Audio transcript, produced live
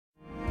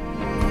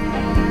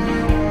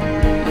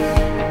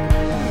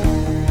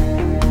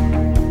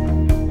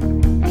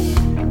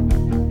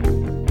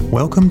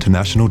Welcome to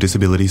National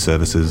Disability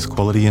Services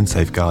Quality and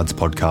Safeguards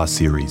podcast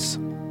series.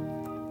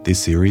 This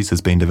series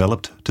has been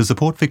developed to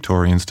support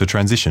Victorians to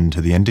transition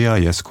to the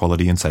NDIS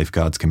Quality and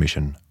Safeguards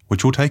Commission,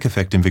 which will take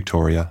effect in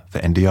Victoria for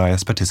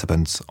NDIS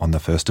participants on the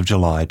 1st of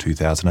July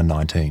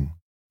 2019.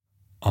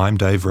 I'm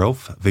Dave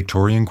Relf,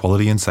 Victorian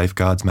Quality and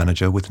Safeguards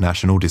Manager with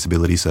National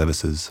Disability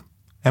Services,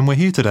 and we're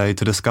here today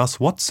to discuss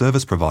what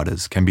service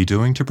providers can be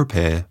doing to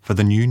prepare for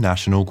the new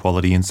national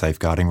quality and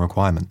safeguarding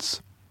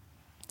requirements.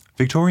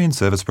 Victorian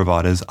service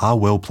providers are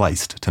well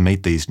placed to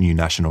meet these new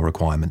national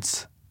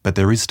requirements, but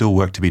there is still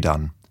work to be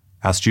done.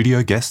 Our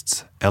studio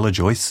guests,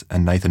 Joyce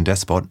and Nathan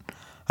Despott,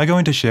 are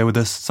going to share with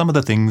us some of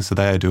the things that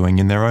they are doing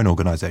in their own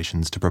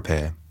organisations to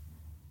prepare.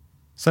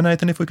 So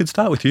Nathan, if we could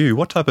start with you,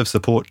 what type of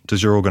support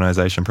does your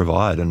organisation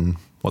provide and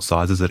what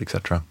size is it,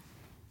 etc.?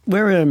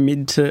 We're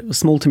a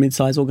small to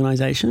mid-size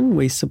organisation.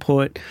 We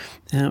support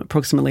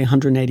approximately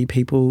 180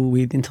 people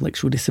with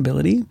intellectual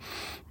disability.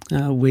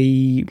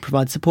 We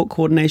provide support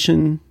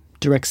coordination,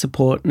 direct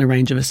support and a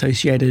range of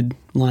associated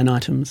line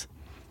items.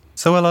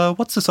 So Ella,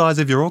 what's the size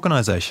of your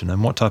organisation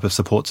and what type of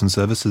supports and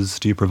services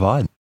do you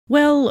provide?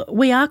 Well,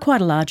 we are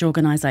quite a large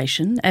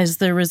organisation. As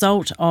the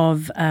result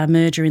of a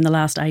merger in the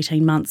last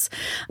 18 months,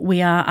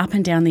 we are up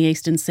and down the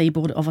eastern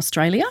seaboard of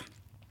Australia.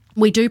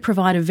 We do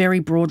provide a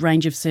very broad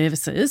range of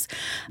services.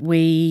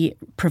 We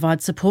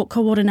provide support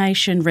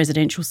coordination,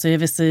 residential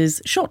services,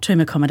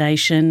 short-term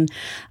accommodation,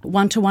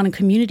 one-to-one and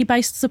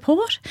community-based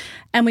support,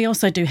 and we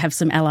also do have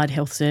some allied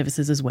health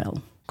services as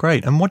well.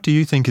 Great. And what do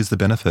you think is the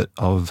benefit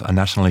of a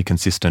nationally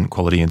consistent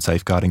quality and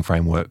safeguarding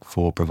framework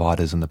for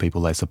providers and the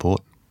people they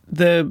support?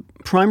 The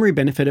primary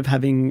benefit of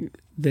having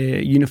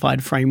the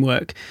unified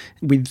framework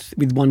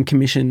with one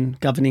commission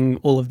governing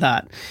all of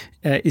that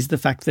is the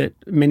fact that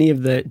many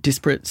of the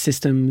disparate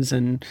systems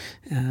and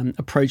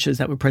approaches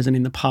that were present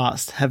in the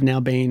past have now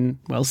been,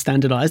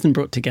 standardised and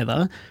brought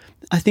together.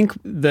 I think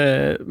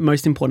the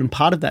most important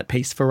part of that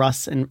piece for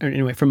us, and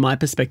anyway, from my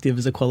perspective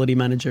as a quality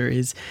manager,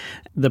 is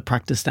the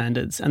practice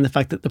standards and the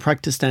fact that the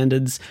practice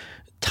standards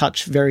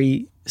touch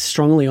very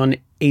strongly on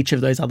each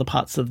of those other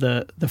parts of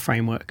the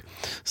framework.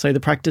 So the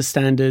practice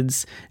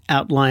standards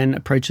outline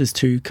approaches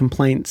to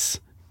complaints,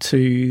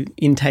 to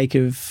intake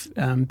of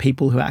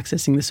people who are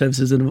accessing the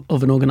services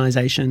of an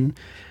organisation,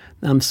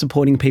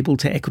 supporting people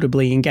to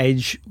equitably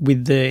engage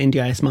with the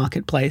NDIS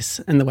marketplace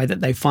and the way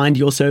that they find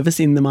your service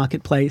in the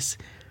marketplace,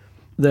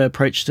 the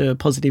approach to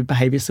positive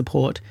behaviour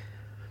support,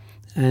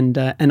 and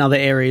other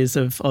areas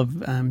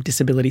of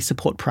disability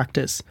support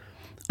practice.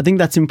 I think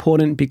that's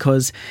important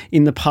because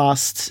in the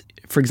past,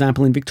 for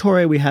example, in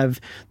Victoria, we have,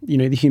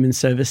 the human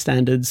service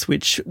standards,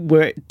 which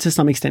were to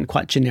some extent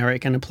quite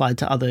generic and applied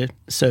to other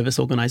service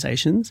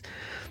organisations.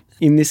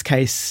 In this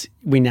case,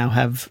 we now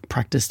have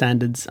practice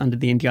standards under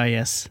the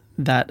NDIS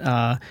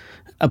that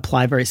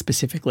apply very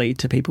specifically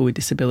to people with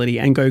disability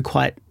and go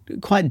quite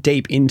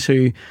deep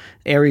into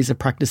areas of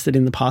practice that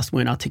in the past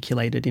weren't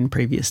articulated in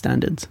previous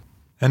standards.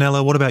 And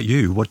Ella, what about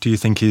you? What do you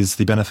think is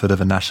the benefit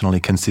of a nationally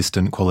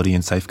consistent quality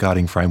and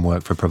safeguarding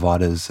framework for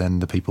providers and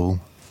the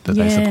people that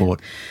they support?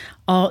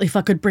 Oh, if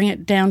I could bring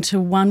it down to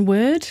one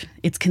word,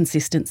 it's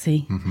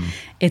consistency. Mm-hmm.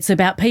 It's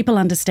about people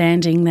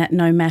understanding that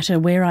no matter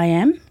where I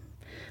am,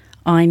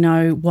 I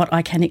know what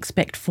I can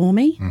expect for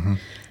me. Mm-hmm.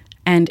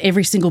 And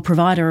every single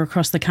provider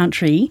across the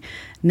country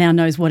now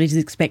knows what is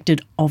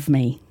expected of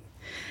me.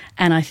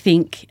 And I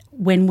think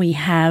when we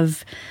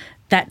have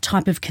that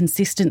type of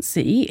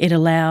consistency, it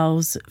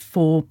allows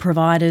for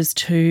providers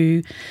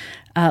to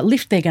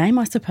lift their game,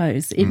 I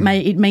suppose. It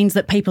means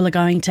that people are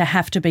going to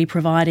have to be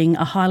providing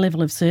a high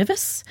level of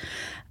service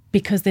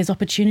because there's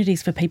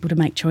opportunities for people to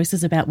make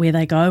choices about where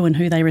they go and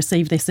who they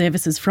receive their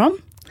services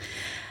from.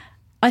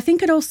 I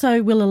think it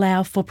also will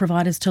allow for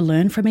providers to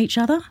learn from each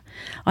other.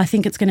 I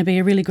think it's going to be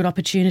a really good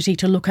opportunity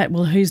to look at,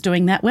 who's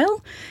doing that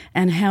well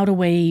and how do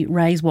we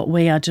raise what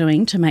we are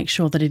doing to make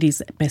sure that it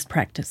is best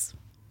practice.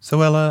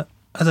 So Ella,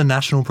 as a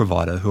national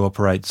provider who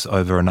operates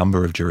over a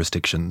number of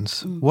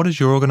jurisdictions, what has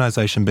your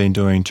organisation been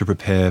doing to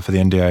prepare for the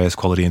NDIS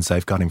Quality and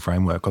Safeguarding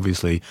Framework?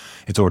 Obviously,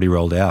 it's already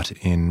rolled out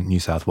in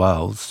New South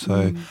Wales.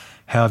 So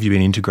how have you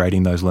been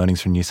integrating those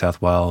learnings from New South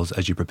Wales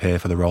as you prepare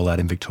for the rollout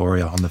in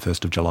Victoria on the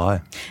 1st of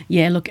July?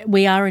 Yeah, look,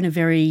 we are in a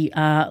very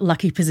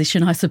lucky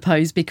position, I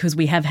suppose, because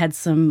we have had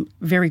some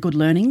very good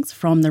learnings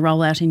from the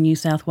rollout in New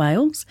South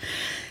Wales.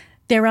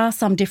 There are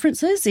some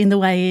differences in the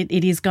way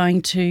it is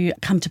going to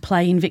come to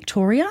play in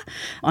Victoria.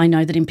 I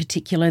know that in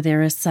particular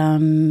there are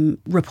some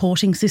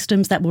reporting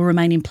systems that will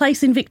remain in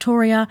place in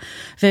Victoria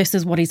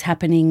versus what is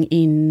happening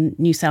in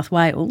New South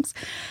Wales.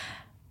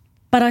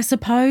 But I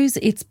suppose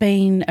it's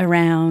been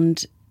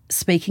around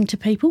speaking to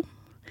people.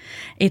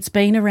 It's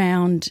been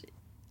around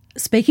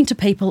speaking to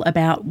people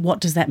about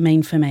what does that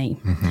mean for me.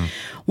 Mm-hmm.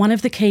 One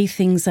of the key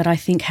things that I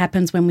think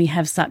happens when we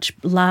have such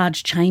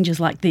large changes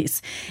like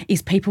this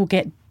is people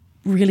get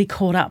really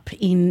caught up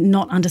in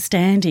not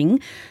understanding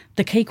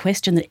the key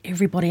question that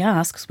everybody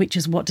asks, which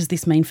is, what does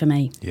this mean for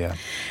me? Yeah.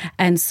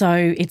 And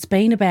so it's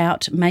been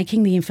about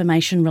making the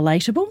information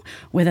relatable,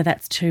 whether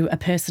that's to a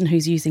person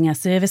who's using our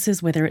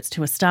services, whether it's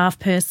to a staff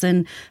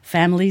person,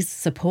 families,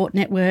 support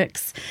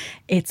networks.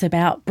 It's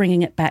about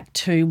bringing it back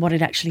to what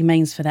it actually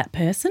means for that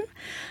person.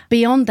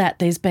 Beyond that,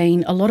 there's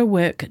been a lot of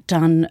work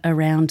done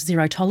around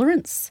zero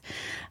tolerance,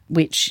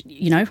 which,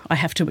 I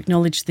have to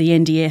acknowledge the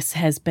NDS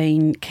has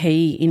been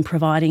key in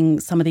providing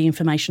some of the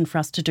information for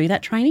us to do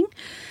that training.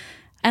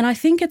 And I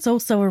think it's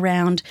also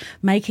around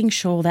making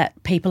sure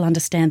that people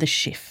understand the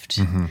shift,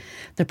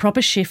 the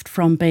proper shift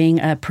from being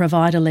a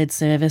provider-led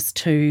service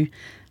to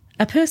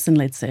a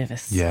person-led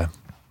service. Yeah.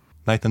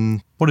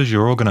 Nathan, what has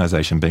your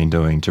organisation been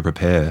doing to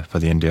prepare for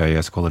the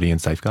NDIS Quality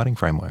and Safeguarding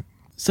Framework?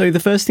 So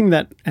the first thing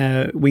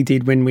that we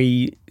did when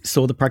we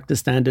saw the practice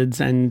standards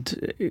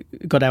and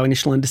got our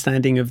initial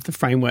understanding of the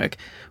framework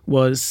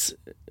was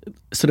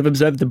sort of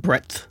observe the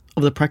breadth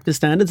of the practice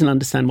standards and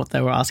understand what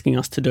they were asking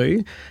us to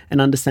do,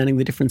 and understanding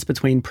the difference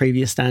between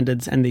previous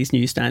standards and these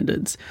new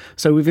standards.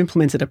 So we've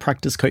implemented a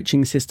practice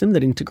coaching system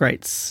that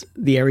integrates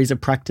the areas of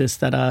practice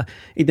that are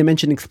either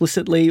mentioned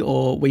explicitly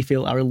or we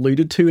feel are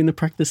alluded to in the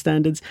practice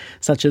standards,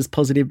 such as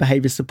positive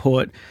behaviour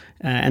support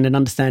and an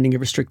understanding of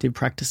restrictive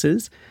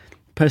practices,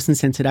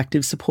 person-centred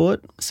active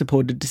support,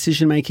 supported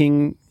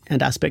decision-making,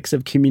 and aspects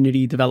of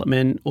community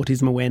development,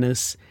 autism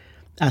awareness,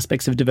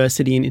 aspects of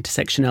diversity and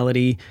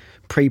intersectionality,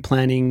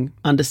 pre-planning,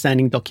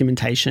 understanding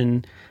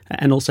documentation,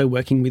 and also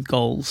working with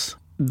goals.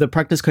 The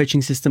practice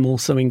coaching system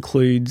also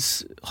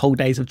includes whole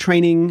days of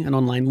training, an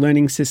online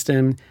learning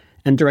system,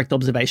 and direct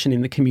observation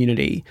in the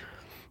community.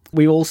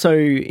 We also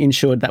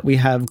ensured that we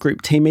have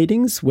group team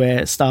meetings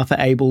where staff are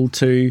able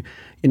to,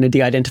 in a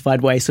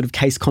de-identified way, sort of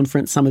case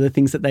conference some of the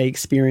things that they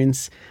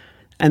experience.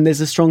 And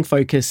there's a strong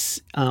focus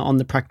on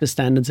the practice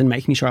standards and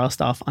making sure our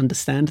staff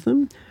understand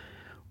them.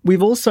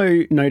 We've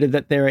also noted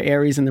that there are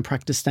areas in the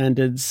practice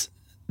standards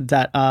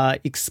that are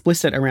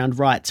explicit around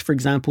rights. For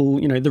example,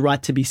 the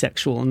right to be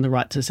sexual and the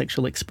right to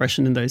sexual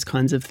expression and those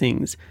kinds of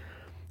things.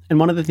 And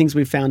one of the things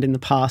we've found in the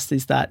past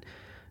is that,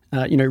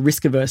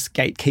 risk-averse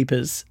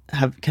gatekeepers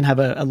can have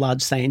a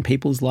large say in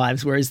people's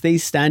lives, whereas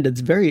these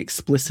standards very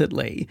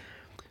explicitly,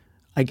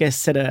 I guess,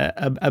 set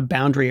a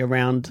boundary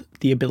around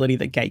the ability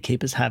that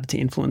gatekeepers have to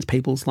influence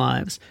people's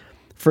lives.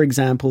 For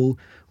example,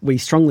 we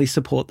strongly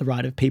support the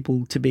right of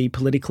people to be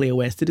politically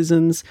aware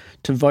citizens,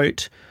 to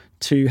vote,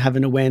 to have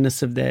an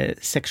awareness of their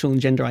sexual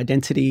and gender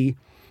identity,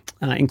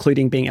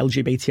 including being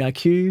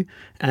LGBTIQ,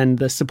 and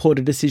the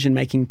supported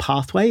decision-making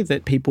pathway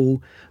that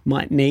people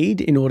might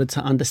need in order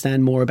to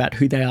understand more about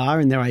who they are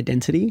and their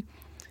identity.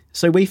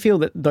 So we feel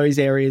that those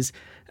areas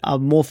are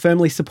more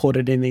firmly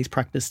supported in these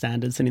practice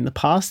standards than in the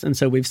past, and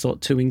so we've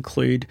sought to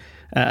include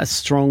a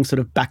strong sort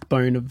of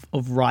backbone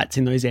of rights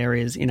in those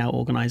areas in our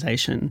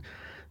organisation.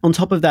 On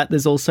top of that,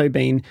 there's also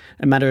been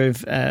a matter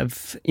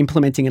of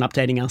implementing and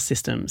updating our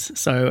systems.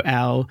 So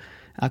our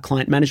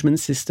client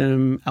management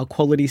system, our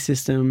quality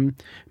system,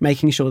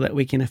 making sure that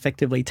we can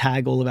effectively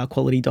tag all of our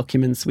quality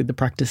documents with the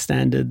practice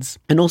standards,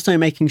 and also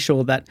making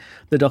sure that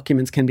the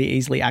documents can be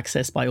easily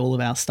accessed by all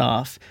of our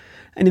staff.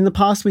 And in the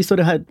past, we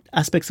sort of had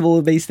aspects of all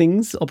of these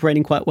things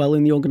operating quite well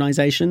in the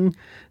organisation,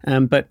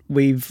 but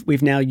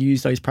we've now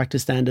used those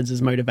practice standards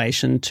as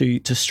motivation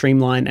to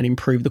streamline and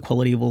improve the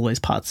quality of all those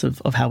parts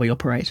of how we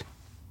operate.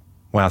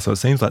 Wow, so it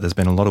seems like there's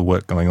been a lot of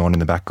work going on in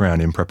the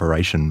background in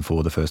preparation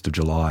for the 1st of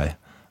July,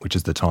 which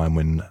is the time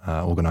when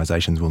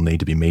organisations will need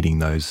to be meeting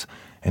those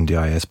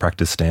NDIS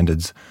practice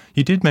standards.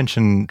 You did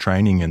mention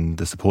training and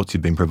the supports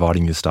you've been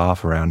providing your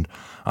staff around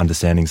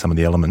understanding some of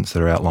the elements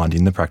that are outlined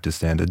in the practice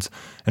standards.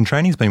 And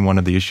training's been one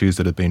of the issues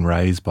that have been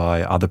raised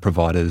by other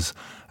providers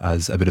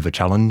as a bit of a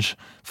challenge,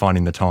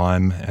 finding the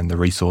time and the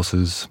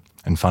resources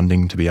and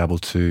funding to be able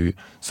to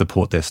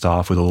support their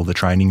staff with all the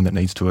training that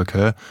needs to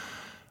occur.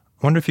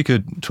 I wonder if you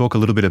could talk a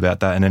little bit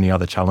about that and any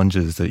other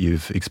challenges that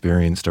you've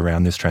experienced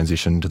around this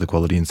transition to the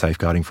Quality and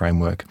Safeguarding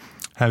Framework.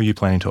 How are you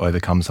planning to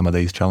overcome some of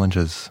these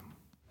challenges?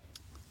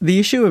 The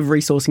issue of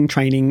resourcing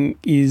training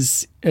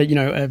is,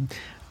 a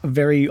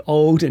very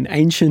old and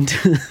ancient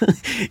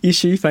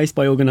issue faced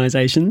by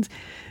organisations.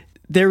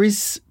 There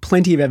is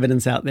plenty of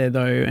evidence out there,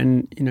 though,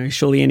 and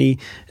surely any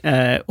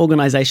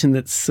organisation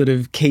that's sort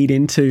of keyed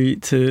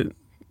into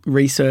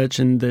research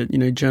and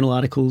the journal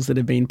articles that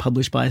have been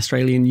published by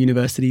Australian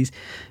universities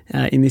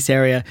in this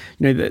area,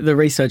 the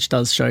research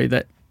does show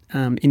that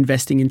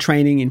investing in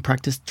training, in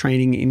practice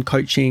training, in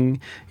coaching,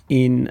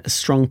 in a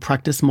strong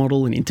practice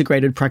model, an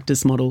integrated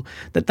practice model,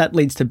 that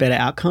leads to better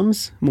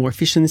outcomes, more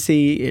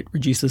efficiency, it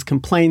reduces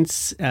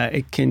complaints,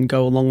 it can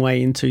go a long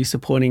way into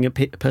supporting a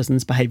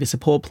person's behaviour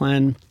support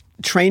plan.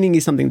 Training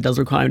is something that does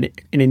require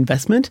an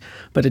investment,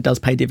 but it does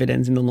pay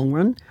dividends in the long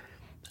run.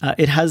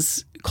 It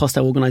has cost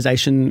our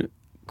organisation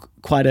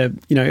quite a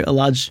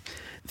large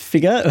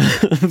figure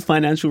of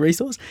financial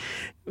resource,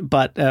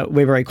 but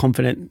we're very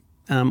confident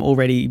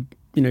already,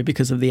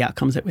 because of the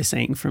outcomes that we're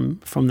seeing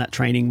from that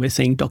training. We're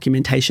seeing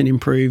documentation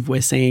improve,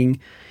 we're seeing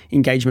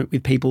engagement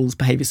with people's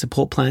behaviour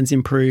support plans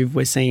improve,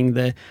 we're seeing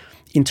the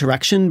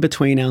interaction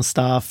between our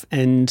staff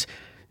and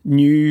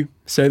new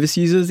service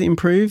users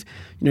improve.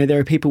 There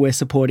are people we're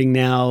supporting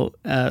now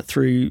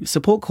through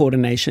support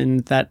coordination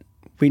that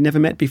we never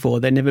met before.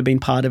 They've never been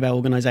part of our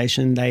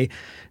organisation. They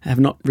have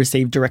not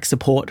received direct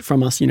support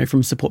from us,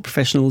 from support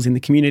professionals in the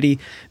community.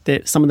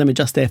 Some of them are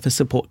just there for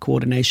support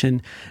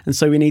coordination. And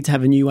so we need to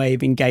have a new way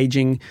of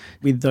engaging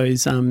with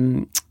those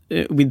new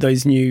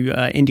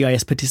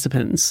NDIS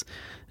participants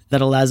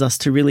that allows us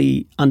to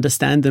really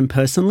understand them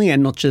personally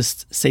and not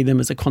just see them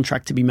as a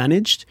contract to be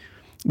managed,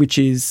 which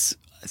is,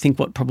 I think,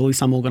 what probably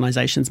some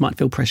organisations might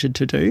feel pressured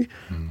to do.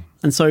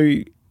 And so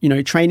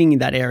training in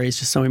that area is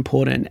just so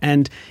important.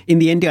 And in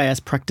the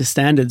NDIS practice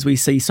standards, we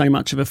see so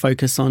much of a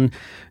focus on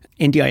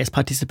NDIS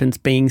participants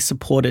being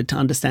supported to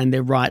understand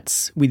their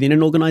rights within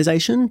an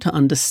organisation, to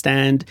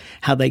understand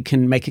how they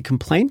can make a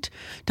complaint,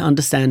 to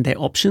understand their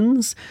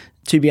options,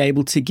 to be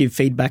able to give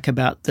feedback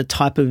about the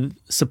type of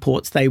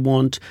supports they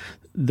want,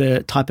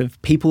 the type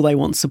of people they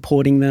want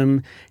supporting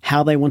them,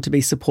 how they want to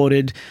be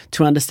supported,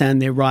 to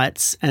understand their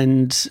rights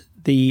and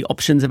the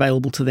options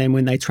available to them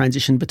when they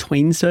transition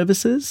between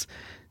services.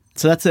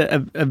 So that's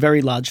a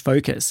very large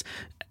focus.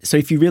 So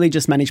if you really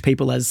just manage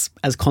people as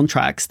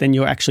contracts, then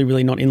you're actually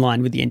really not in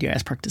line with the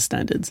NDIS practice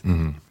standards.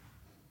 Mm.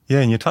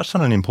 Yeah, and you touched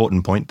on an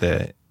important point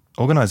there.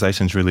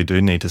 Organisations really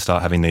do need to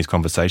start having these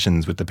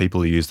conversations with the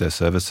people who use their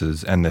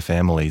services and their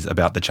families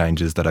about the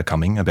changes that are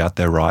coming, about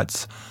their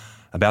rights,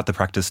 about the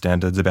practice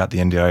standards, about the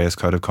NDIS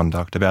Code of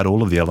Conduct, about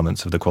all of the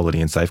elements of the quality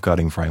and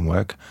safeguarding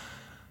framework.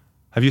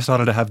 Have you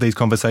started to have these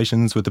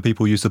conversations with the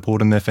people you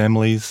support and their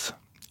families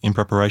in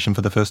preparation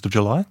for the 1st of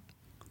July?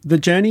 The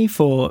journey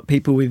for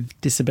people with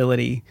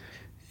disability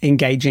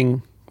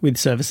engaging with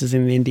services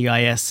in the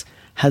NDIS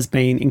has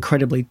been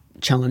incredibly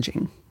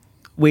challenging.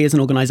 We as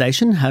an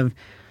organisation have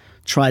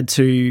tried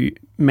to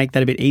make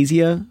that a bit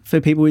easier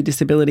for people with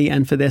disability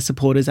and for their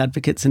supporters,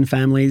 advocates and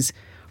families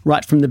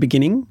right from the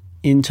beginning,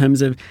 in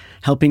terms of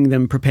helping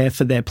them prepare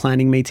for their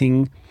planning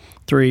meeting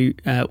through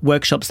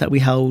workshops that we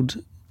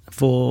held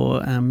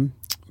for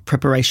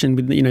preparation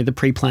with the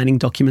pre-planning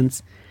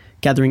documents,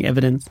 gathering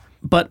evidence.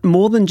 But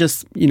more than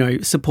just,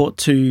 support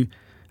to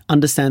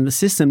understand the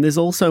system, there's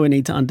also a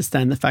need to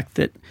understand the fact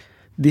that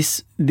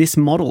this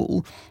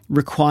model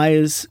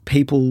requires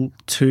people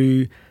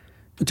to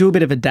do a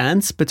bit of a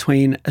dance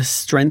between a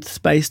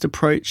strengths-based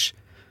approach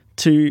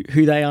to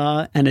who they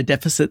are and a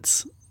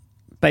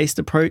deficits-based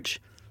approach.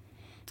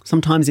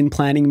 Sometimes in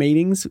planning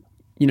meetings,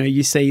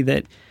 you see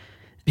that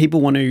people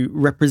want to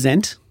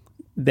represent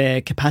their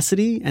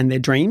capacity and their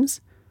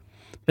dreams,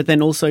 but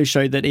then also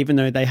show that even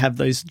though they have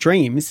those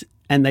dreams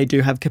and they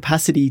do have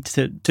capacity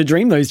to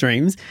dream those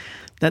dreams,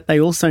 that they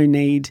also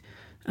need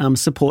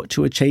support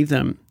to achieve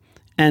them.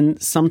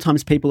 And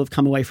sometimes people have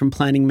come away from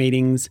planning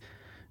meetings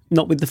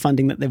not with the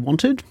funding that they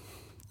wanted,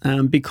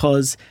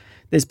 because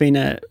there's been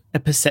a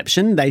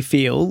perception, they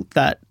feel,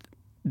 that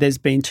there's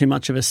been too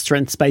much of a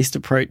strengths-based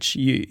approach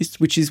used,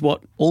 which is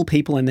what all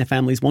people and their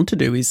families want to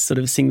do, is sort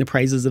of sing the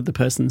praises of the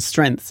person's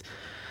strengths.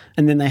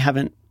 And then they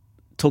haven't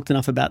talked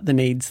enough about the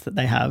needs that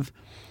they have.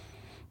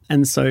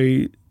 And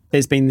so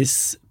there's been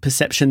this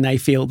perception, they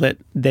feel, that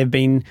they've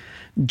been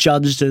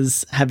judged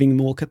as having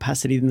more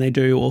capacity than they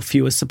do or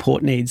fewer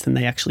support needs than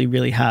they actually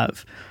really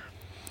have.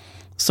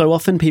 So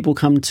often people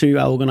come to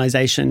our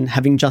organisation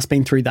having just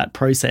been through that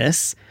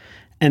process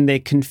and they're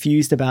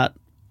confused about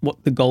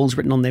what the goals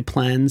written on their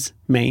plans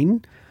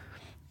mean.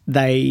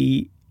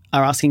 They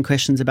are asking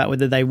questions about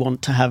whether they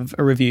want to have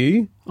a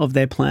review of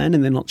their plan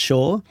and they're not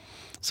sure.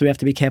 So we have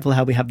to be careful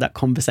how we have that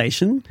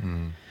conversation.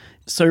 Mm.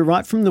 So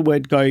right from the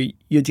word go,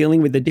 you're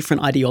dealing with a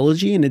different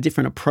ideology and a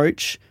different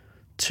approach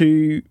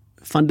to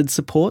funded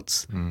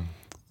supports. Mm.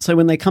 So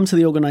when they come to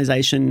the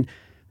organisation,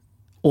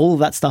 all of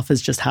that stuff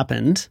has just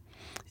happened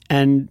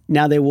and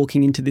now they're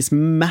walking into this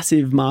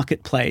massive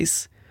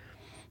marketplace.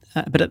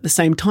 But at the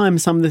same time,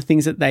 some of the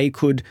things that they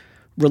could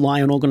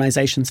rely on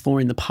organisations for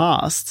in the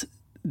past,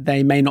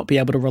 they may not be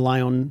able to rely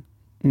on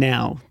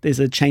now. There's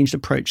a changed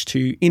approach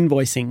to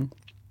invoicing,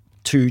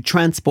 to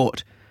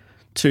transport,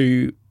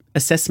 to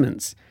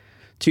assessments,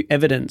 to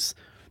evidence.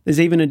 There's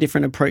even a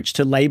different approach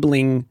to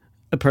labelling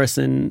a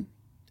person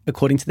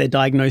according to their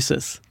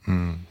diagnosis.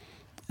 Mm.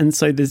 And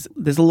so there's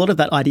a lot of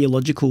that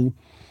ideological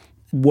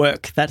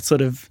work that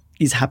sort of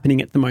is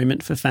happening at the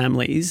moment for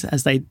families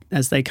as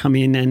they come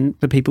in and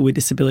for people with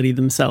disability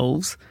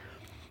themselves.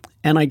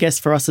 And I guess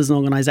for us as an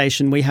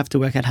organisation, we have to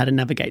work out how to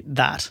navigate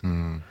that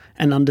and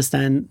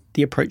understand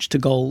the approach to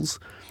goals.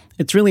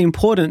 It's really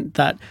important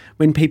that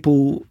when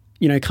people,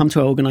 come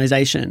to our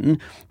organisation,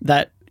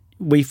 that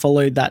we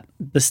follow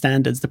the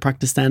standards, the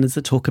practice standards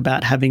that talk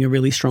about having a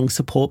really strong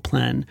support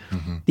plan.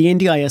 Mm-hmm. The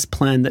NDIS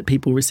plan that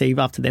people receive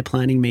after their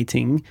planning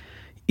meeting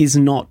is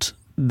not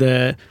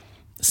the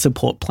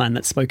support plan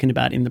that's spoken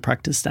about in the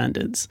practice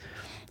standards.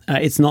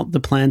 It's not the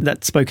plan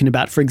that's spoken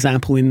about, for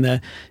example, in the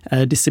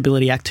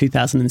Disability Act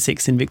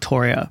 2006 in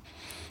Victoria.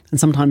 And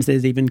sometimes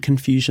there's even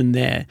confusion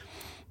there.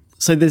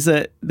 So there's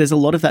a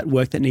lot of that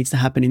work that needs to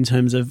happen in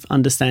terms of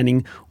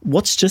understanding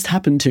what's just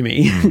happened to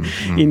me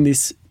in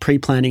this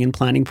pre-planning and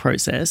planning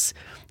process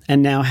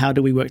And now how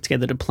do we work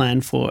together to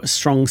plan for a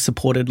strong,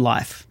 supported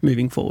life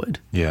moving forward?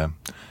 Yeah.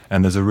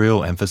 And there's a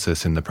real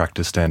emphasis in the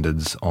practice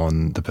standards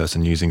on the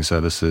person using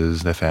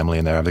services, their family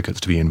and their advocates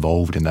to be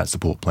involved in that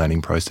support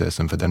planning process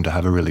and for them to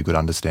have a really good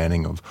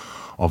understanding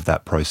of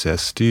that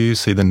process. Do you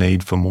see the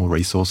need for more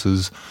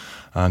resources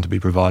to be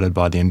provided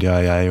by the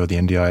NDIA or the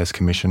NDIS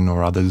Commission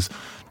or others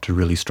to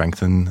really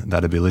strengthen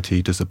that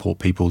ability to support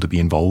people to be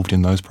involved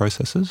in those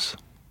processes?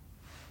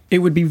 It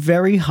would be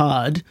very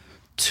hard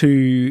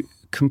to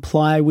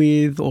comply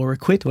with or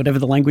acquit, whatever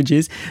the language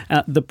is,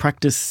 the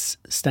practice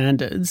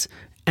standards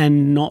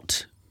and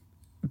not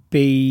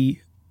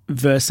be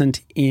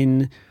versant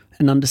in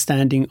an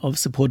understanding of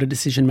supported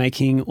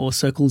decision-making or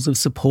circles of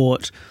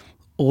support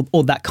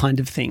or that kind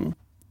of thing.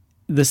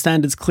 The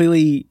standards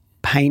clearly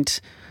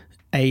paint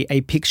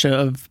a picture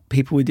of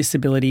people with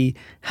disability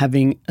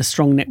having a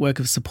strong network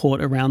of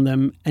support around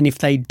them. And if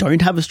they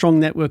don't have a strong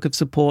network of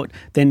support,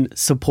 then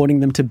supporting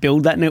them to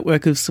build that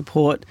network of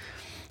support,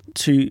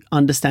 to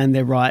understand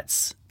their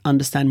rights,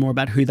 understand more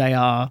about who they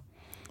are,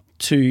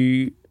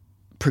 to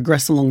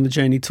progress along the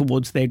journey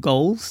towards their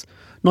goals,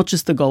 not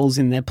just the goals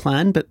in their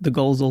plan, but the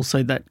goals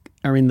also that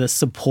are in the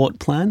support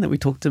plan that we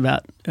talked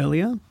about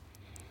earlier.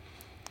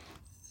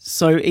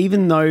 So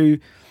even though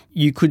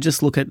you could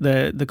just look at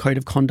the code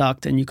of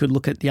conduct and you could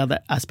look at the other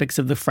aspects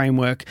of the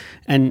framework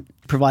and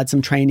provide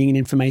some training and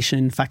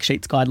information, fact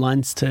sheets,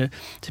 guidelines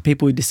to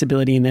people with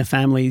disability and their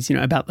families,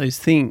 about those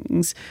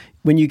things,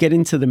 when you get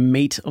into the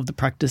meat of the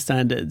practice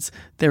standards,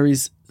 there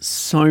is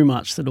so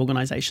much that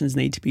organisations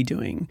need to be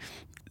doing.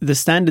 The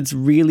standards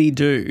really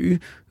do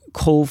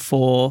call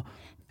for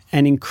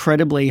an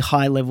incredibly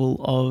high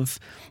level of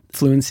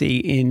fluency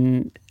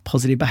in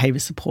positive behaviour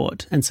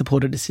support and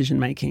supported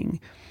decision-making.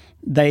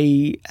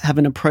 They have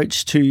an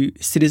approach to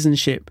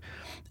citizenship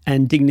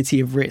and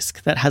dignity of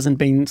risk that hasn't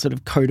been sort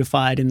of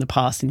codified in the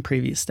past in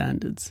previous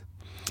standards.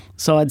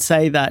 So I'd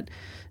say that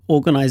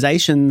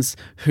organisations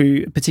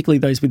who, particularly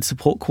those with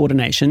support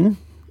coordination,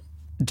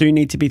 do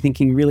need to be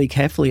thinking really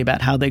carefully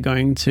about how they're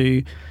going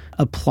to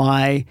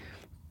apply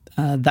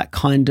that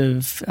kind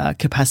of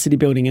capacity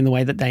building in the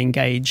way that they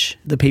engage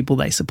the people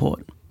they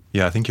support.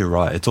 Yeah, I think you're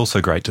right. It's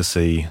also great to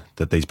see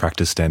that these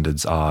practice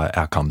standards are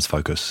outcomes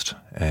focused,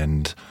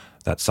 and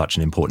that's such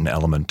an important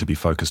element to be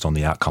focused on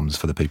the outcomes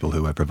for the people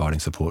who we're providing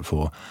support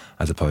for,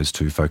 as opposed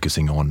to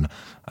focusing on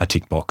a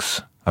tick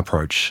box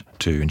approach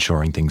to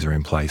ensuring things are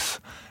in place.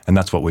 And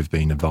that's what we've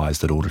been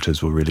advised that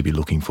auditors will really be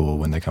looking for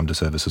when they come to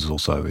services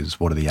also, is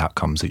what are the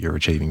outcomes that you're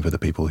achieving for the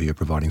people who you're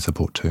providing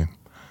support to.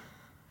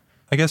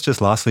 I guess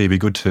just lastly, it'd be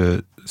good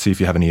to see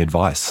if you have any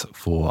advice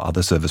for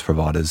other service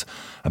providers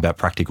about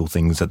practical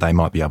things that they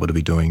might be able to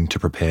be doing to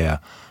prepare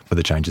for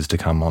the changes to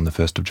come on the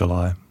 1st of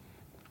July.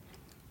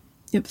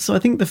 Yep. So I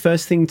think the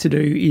first thing to do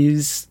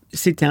is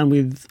sit down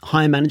with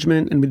higher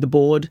management and with the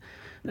board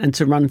and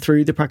to run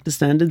through the practice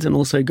standards and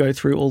also go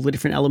through all the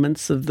different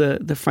elements of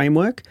the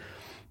framework.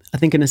 I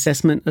think an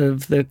assessment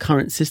of the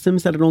current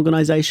systems that an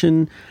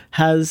organisation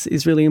has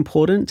is really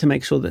important to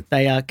make sure that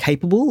they are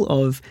capable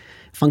of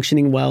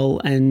functioning well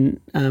and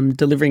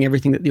delivering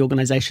everything that the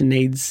organisation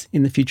needs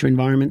in the future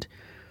environment.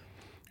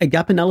 A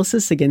gap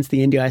analysis against the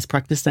NDIS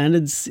practice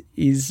standards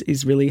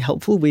is really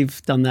helpful.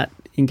 We've done that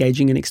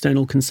engaging an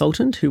external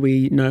consultant who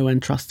we know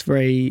and trust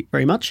very,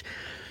 very much.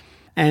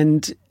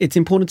 And it's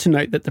important to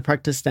note that the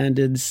practice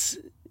standards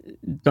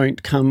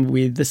don't come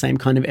with the same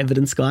kind of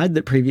evidence guide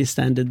that previous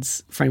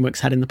standards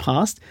frameworks had in the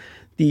past.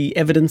 The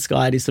evidence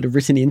guide is sort of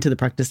written into the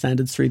practice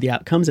standards through the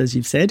outcomes, as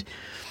you've said.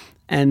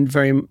 And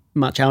very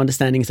much our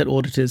understanding is that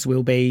auditors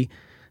will be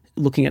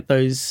looking at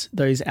those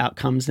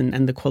outcomes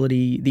and the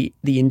quality,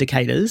 the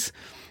indicators,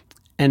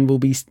 and will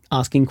be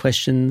asking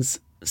questions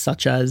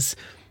such as,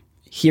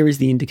 here is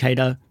the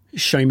indicator,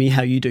 show me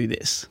how you do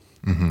this.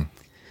 Mm-hmm.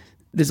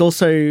 There's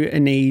also a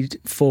need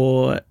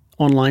for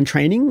online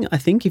training. I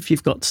think if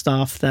you've got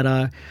staff that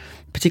are,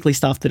 particularly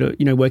staff that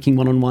are, working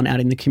one-on-one out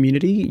in the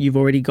community, you've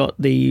already got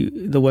the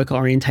worker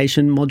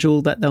orientation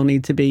module that they'll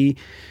need to be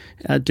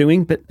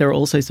doing, but there are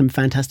also some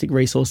fantastic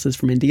resources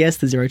from NDS,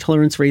 the zero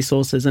tolerance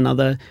resources and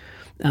other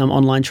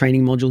online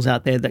training modules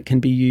out there that can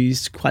be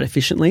used quite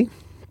efficiently.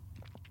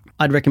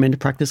 I'd recommend a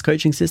practice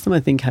coaching system. I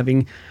think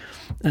having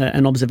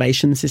an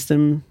observation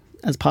system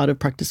as part of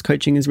practice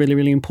coaching is really,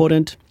 really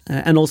important.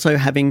 And also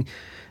having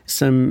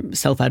some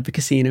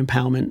self-advocacy and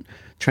empowerment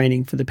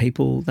training for the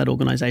people that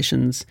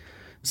organisations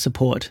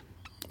support.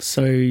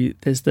 So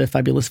there's the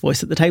Fabulous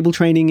Voice at the Table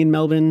training in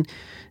Melbourne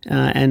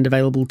and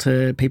available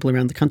to people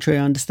around the country,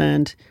 I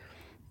understand.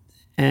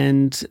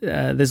 And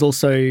there's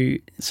also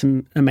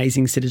some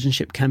amazing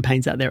citizenship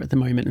campaigns out there at the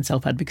moment and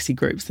self-advocacy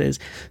groups. There's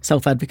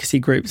self-advocacy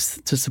groups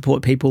to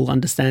support people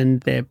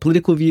understand their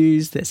political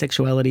views, their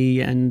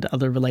sexuality and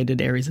other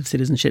related areas of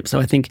citizenship. So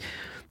I think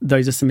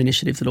those are some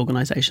initiatives that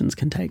organisations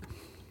can take.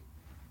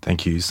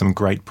 Thank you. Some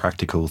great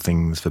practical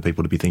things for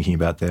people to be thinking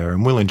about there,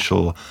 and we'll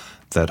ensure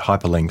that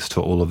hyperlinks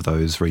to all of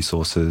those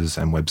resources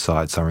and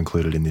websites are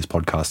included in this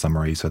podcast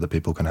summary so that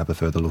people can have a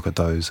further look at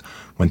those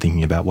when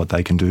thinking about what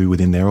they can do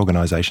within their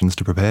organisations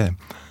to prepare.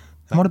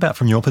 And what about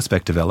from your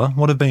perspective, Ella?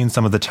 What have been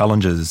some of the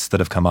challenges that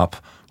have come up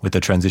with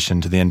the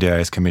transition to the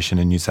NDIS Commission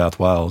in New South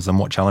Wales, and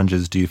what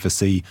challenges do you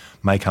foresee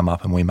may come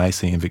up and we may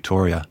see in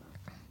Victoria?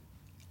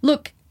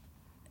 Look,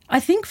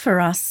 I think for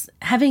us,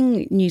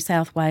 having New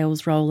South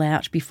Wales roll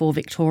out before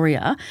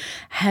Victoria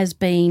has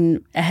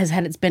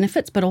had its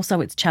benefits but also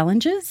its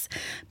challenges,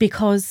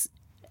 because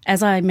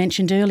as I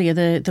mentioned earlier,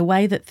 the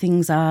way that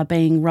things are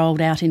being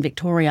rolled out in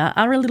Victoria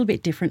are a little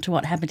bit different to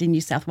what happened in New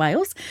South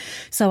Wales.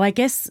 So I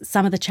guess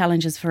some of the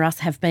challenges for us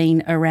have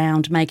been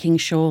around making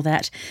sure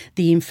that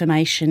the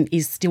information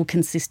is still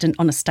consistent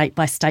on a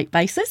state-by-state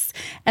basis,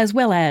 as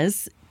well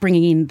as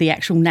bringing in the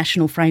actual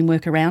national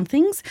framework around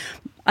things.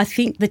 I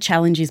think the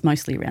challenge is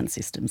mostly around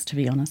systems, to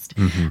be honest.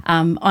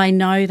 Mm-hmm. I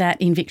know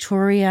that in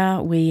Victoria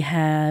we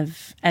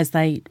have, as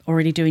they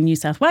already do in New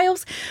South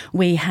Wales,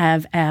 we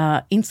have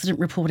our incident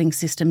reporting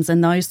systems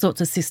and those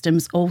sorts of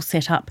systems all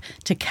set up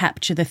to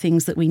capture the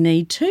things that we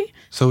need to.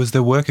 So is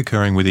there work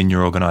occurring within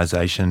your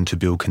organisation to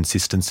build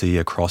consistency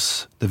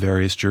across the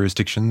various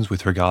jurisdictions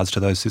with regards to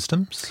those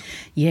systems?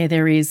 Yeah,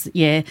 there is.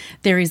 Yeah,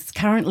 there is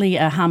currently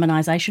a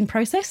harmonisation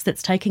process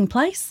that's taking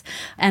place,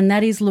 and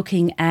that is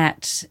looking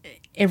at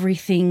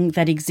everything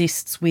that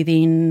exists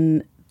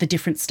within the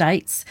different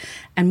states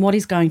and what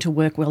is going to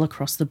work well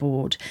across the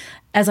board.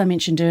 As I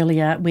mentioned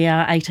earlier, we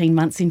are 18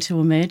 months into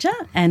a merger,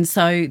 and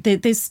so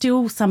there's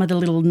still some of the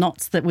little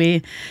knots that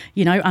we're,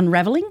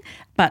 unravelling,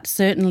 but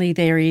certainly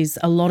there is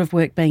a lot of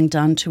work being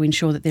done to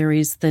ensure that there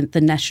is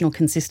the national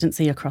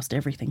consistency across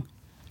everything.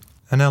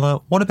 And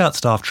Ella, what about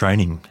staff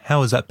training?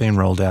 How has that been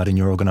rolled out in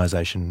your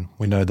organisation?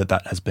 We know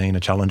that has been a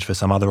challenge for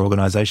some other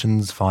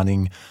organisations,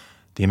 finding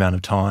the amount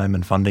of time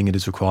and funding it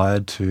is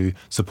required to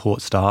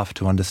support staff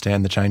to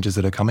understand the changes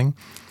that are coming.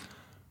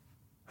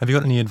 Have you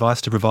got any advice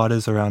to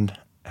providers around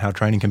how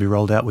training can be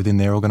rolled out within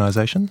their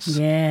organisations?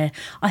 Yeah,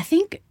 I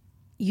think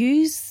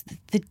use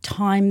the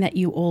time that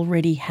you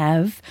already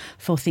have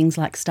for things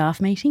like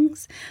staff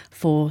meetings,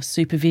 for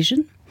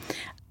supervision.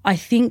 I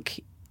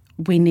think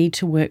we need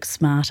to work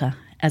smarter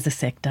as a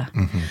sector.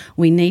 Mm-hmm.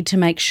 We need to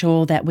make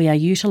sure that we are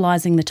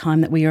utilising the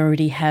time that we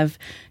already have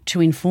to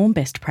inform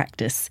best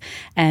practice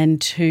and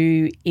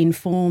to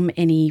inform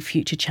any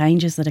future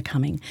changes that are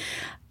coming.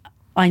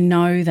 I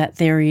know that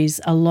there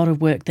is a lot of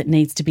work that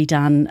needs to be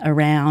done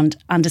around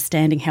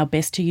understanding how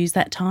best to use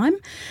that time.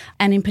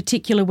 And in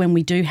particular, when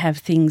we do have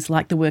things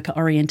like the worker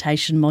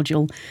orientation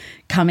module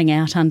coming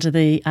out under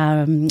the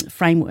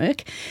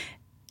framework,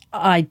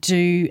 I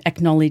do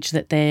acknowledge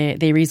that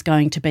there is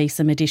going to be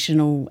some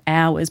additional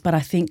hours, but I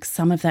think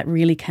some of that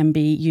really can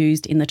be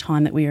used in the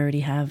time that we already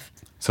have.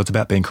 So it's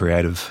about being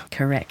creative.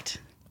 Correct.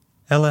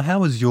 Ella,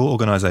 how has your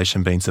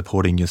organisation been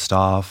supporting your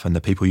staff and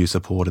the people you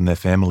support and their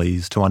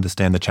families to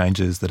understand the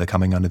changes that are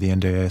coming under the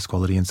NDS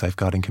Quality and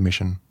Safeguarding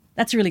Commission?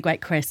 That's a really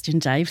great question,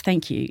 Dave.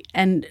 Thank you.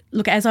 And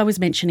look, as I was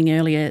mentioning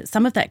earlier,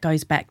 some of that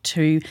goes back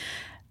to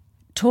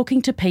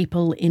talking to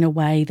people in a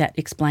way that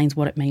explains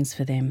what it means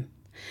for them,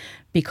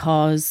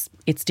 because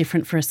it's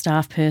different for a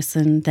staff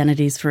person than it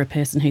is for a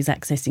person who's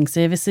accessing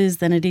services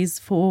than it is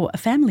for a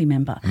family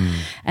member.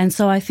 And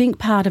so I think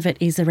part of it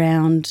is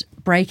around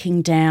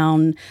breaking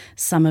down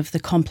some of the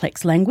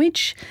complex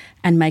language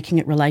and making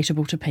it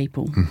relatable to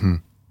people. Mm-hmm.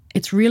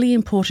 It's really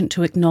important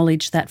to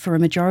acknowledge that for a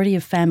majority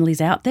of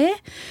families out there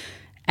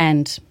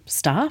and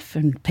staff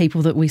and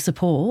people that we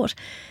support,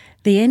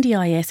 the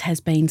NDIS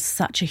has been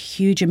such a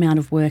huge amount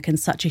of work and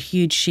such a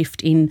huge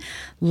shift in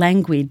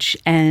language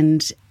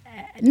and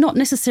not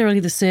necessarily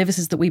the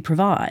services that we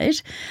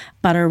provide,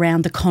 but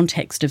around the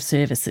context of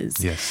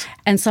services. Yes.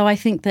 And so I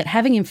think that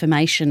having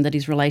information that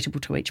is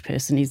relatable to each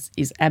person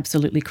is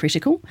absolutely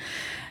critical.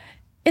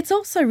 It's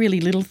also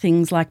really little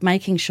things like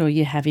making sure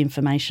you have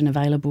information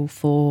available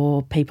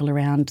for people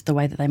around the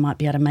way that they might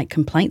be able to make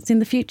complaints in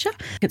the future.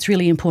 It's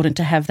really important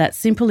to have that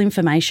simple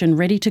information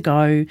ready to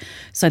go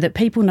so that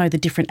people know the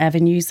different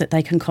avenues that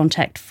they can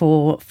contact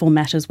for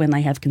matters when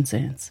they have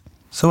concerns.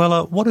 So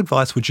Ella, what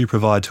advice would you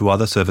provide to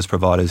other service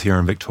providers here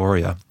in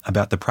Victoria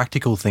about the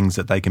practical things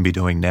that they can be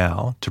doing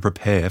now to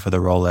prepare for the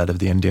rollout of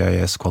the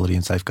NDIS Quality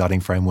and Safeguarding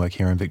Framework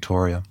here in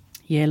Victoria?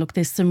 Yeah, look,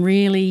 there's some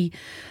really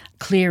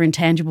clear and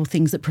tangible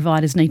things that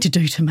providers need to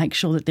do to make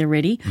sure that they're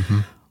ready. Mm-hmm.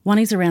 One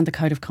is around the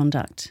code of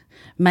conduct.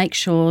 Make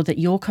sure that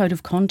your code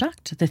of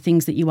conduct, the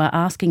things that you are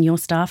asking your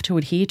staff to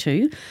adhere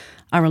to,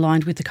 are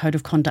aligned with the code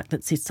of conduct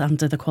that sits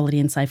under the Quality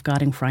and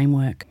Safeguarding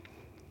Framework.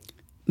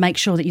 Make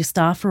sure that your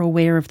staff are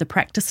aware of the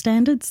practice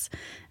standards.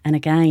 And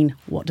again,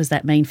 what does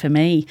that mean for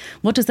me?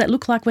 What does that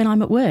look like when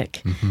I'm at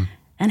work? Mm-hmm.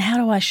 And how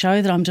do I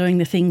show that I'm doing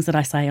the things that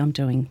I say I'm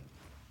doing?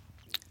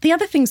 The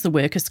other thing's the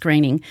worker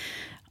screening.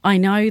 I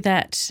know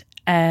that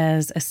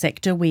as a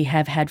sector, we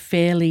have had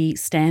fairly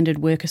standard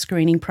worker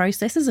screening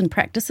processes and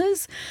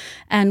practices.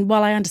 And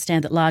while I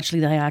understand that largely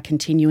they are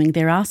continuing,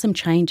 there are some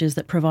changes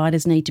that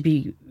providers need to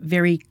be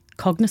very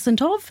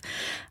cognizant of.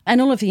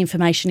 And all of the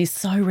information is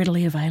so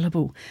readily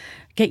available.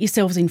 Get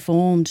yourselves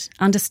informed,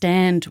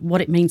 understand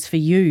what it means for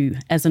you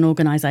as an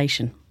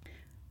organisation.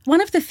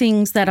 One of the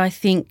things that I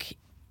think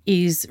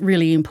is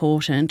really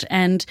important,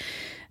 and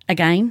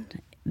again,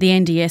 the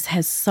NDS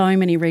has so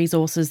many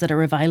resources that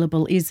are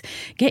available is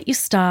get your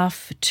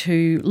staff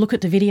to look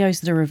at the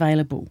videos that are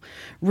available,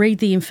 read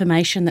the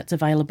information that's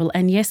available.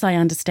 And yes, I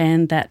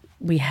understand that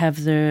we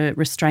have the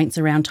restraints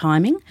around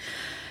timing,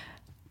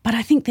 but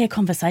I think they're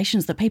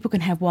conversations that people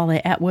can have while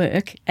they're at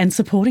work and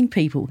supporting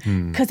people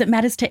because it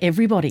matters to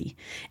everybody.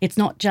 It's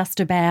not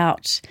just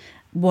about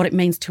what it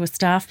means to a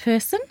staff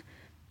person.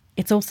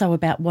 It's also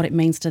about what it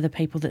means to the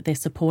people that they're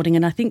supporting.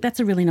 And I think that's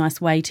a really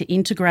nice way to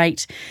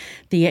integrate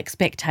the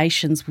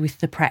expectations with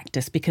the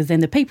practice, because then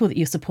the people that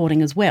you're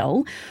supporting as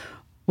well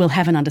will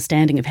have an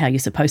understanding of how you're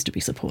supposed to be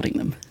supporting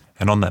them.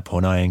 And on that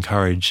point, I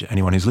encourage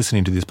anyone who's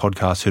listening to this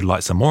podcast who'd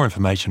like some more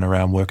information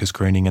around worker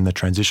screening and the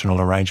transitional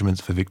arrangements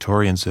for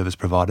Victorian service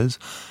providers,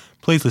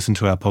 please listen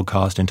to our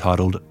podcast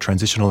entitled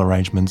Transitional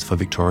Arrangements for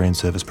Victorian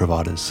Service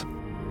Providers.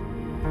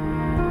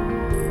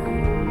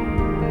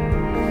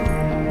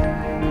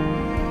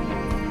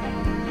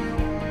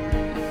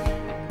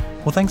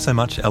 Well, thanks so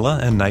much, Ella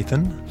and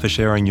Nathan, for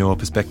sharing your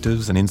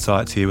perspectives and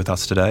insights here with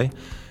us today.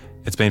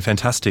 It's been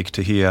fantastic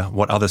to hear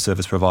what other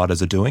service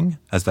providers are doing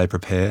as they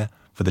prepare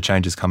for the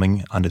changes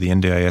coming under the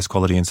NDIS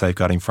Quality and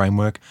Safeguarding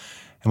Framework,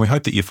 and we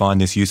hope that you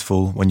find this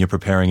useful when you're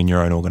preparing in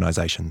your own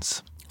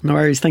organisations. No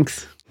worries,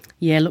 thanks.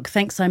 Yeah, look,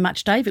 thanks so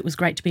much, Dave. It was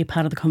great to be a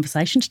part of the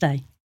conversation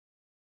today.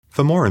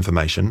 For more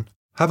information,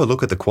 have a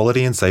look at the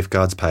Quality and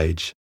Safeguards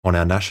page on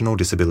our National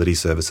Disability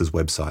Services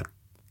website.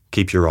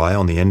 Keep your eye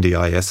on the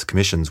NDIS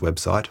Commission's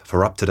website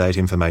for up-to-date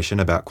information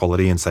about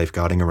quality and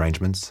safeguarding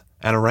arrangements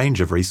and a range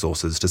of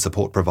resources to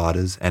support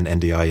providers and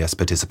NDIS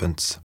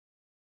participants.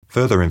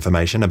 Further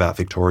information about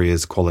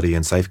Victoria's quality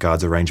and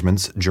safeguards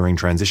arrangements during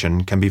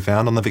transition can be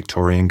found on the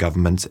Victorian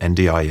Government's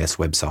NDIS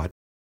website.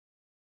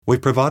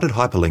 We've provided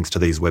hyperlinks to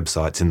these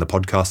websites in the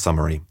podcast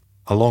summary,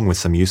 along with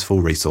some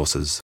useful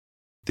resources.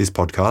 This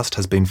podcast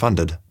has been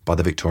funded by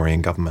the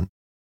Victorian Government.